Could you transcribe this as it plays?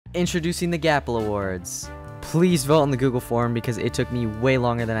Introducing the Gapple Awards. Please vote on the Google form because it took me way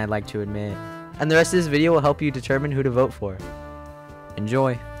longer than I'd like to admit. And the rest of this video will help you determine who to vote for.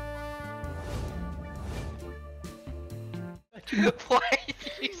 Enjoy. Why did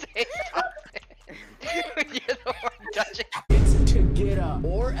you say something? You're the one judging. It's to get up,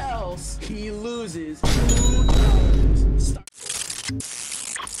 or else he loses $2.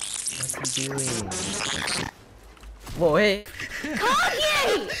 What's he doing? Whoa, hey. Kage!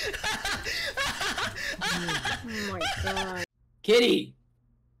 Oh my god. Kitty!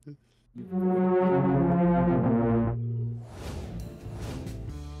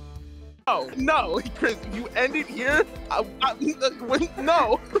 Oh, no, Chris, you ended here?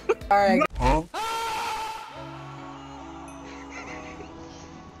 No. Alright. Huh?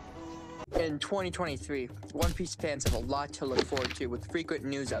 In 2023, One Piece fans have a lot to look forward to with frequent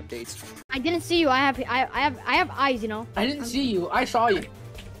news updates. I didn't see you. I have eyes, you know. I didn't see you. I saw you.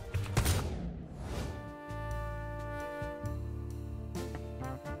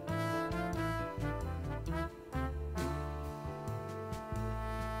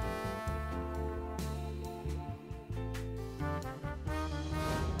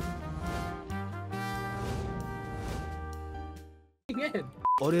 Again.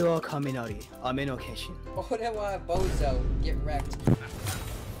 俺は雷、雨の化身。俺はBozo, get wrecked.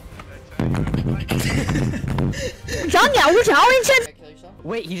 长鸟无常一切。 Kill yourself?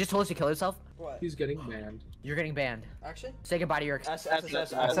 Wait, he just told us to kill himself? What? He's getting banned. You're getting banned. Actually? Say goodbye to your Just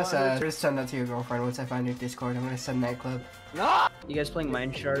send that to your girlfriend. Once I find your Discord, I'm gonna send that clip. You guys playing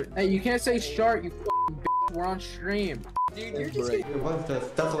Mine Chart? Hey, you can't say shart, you f***ing bitch. We're on stream. Dude, you're just getting... What's this?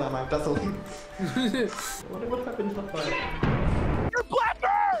 That's what I'm That's what happened to the You're blacker!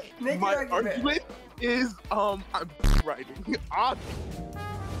 My argument is, I'm writing.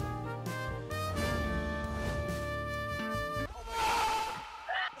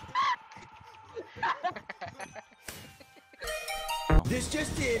 This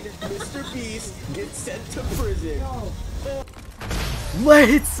just in, Mr. Beast gets sent to prison.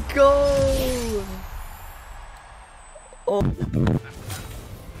 Let's go! Oh.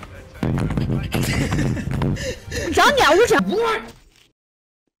 长鸟无常。 What?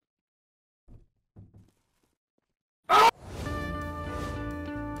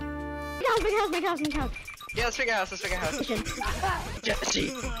 Make house. Yeah, let's figure a house,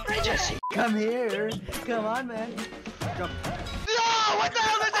 Jesse! Hey, Jesse! Come here. Come on, man. No! What the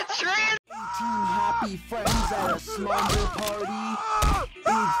hell is a tree? 18 happy friends at a slumber party. Big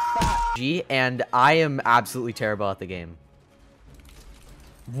fat. G, and I am absolutely terrible at the game.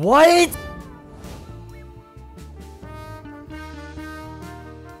 What?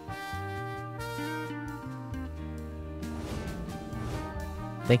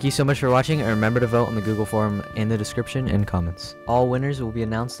 Thank you so much for watching, and remember to vote on the Google form in the description and comments. All winners will be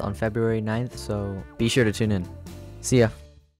announced on February 9th, so be sure to tune in. See ya.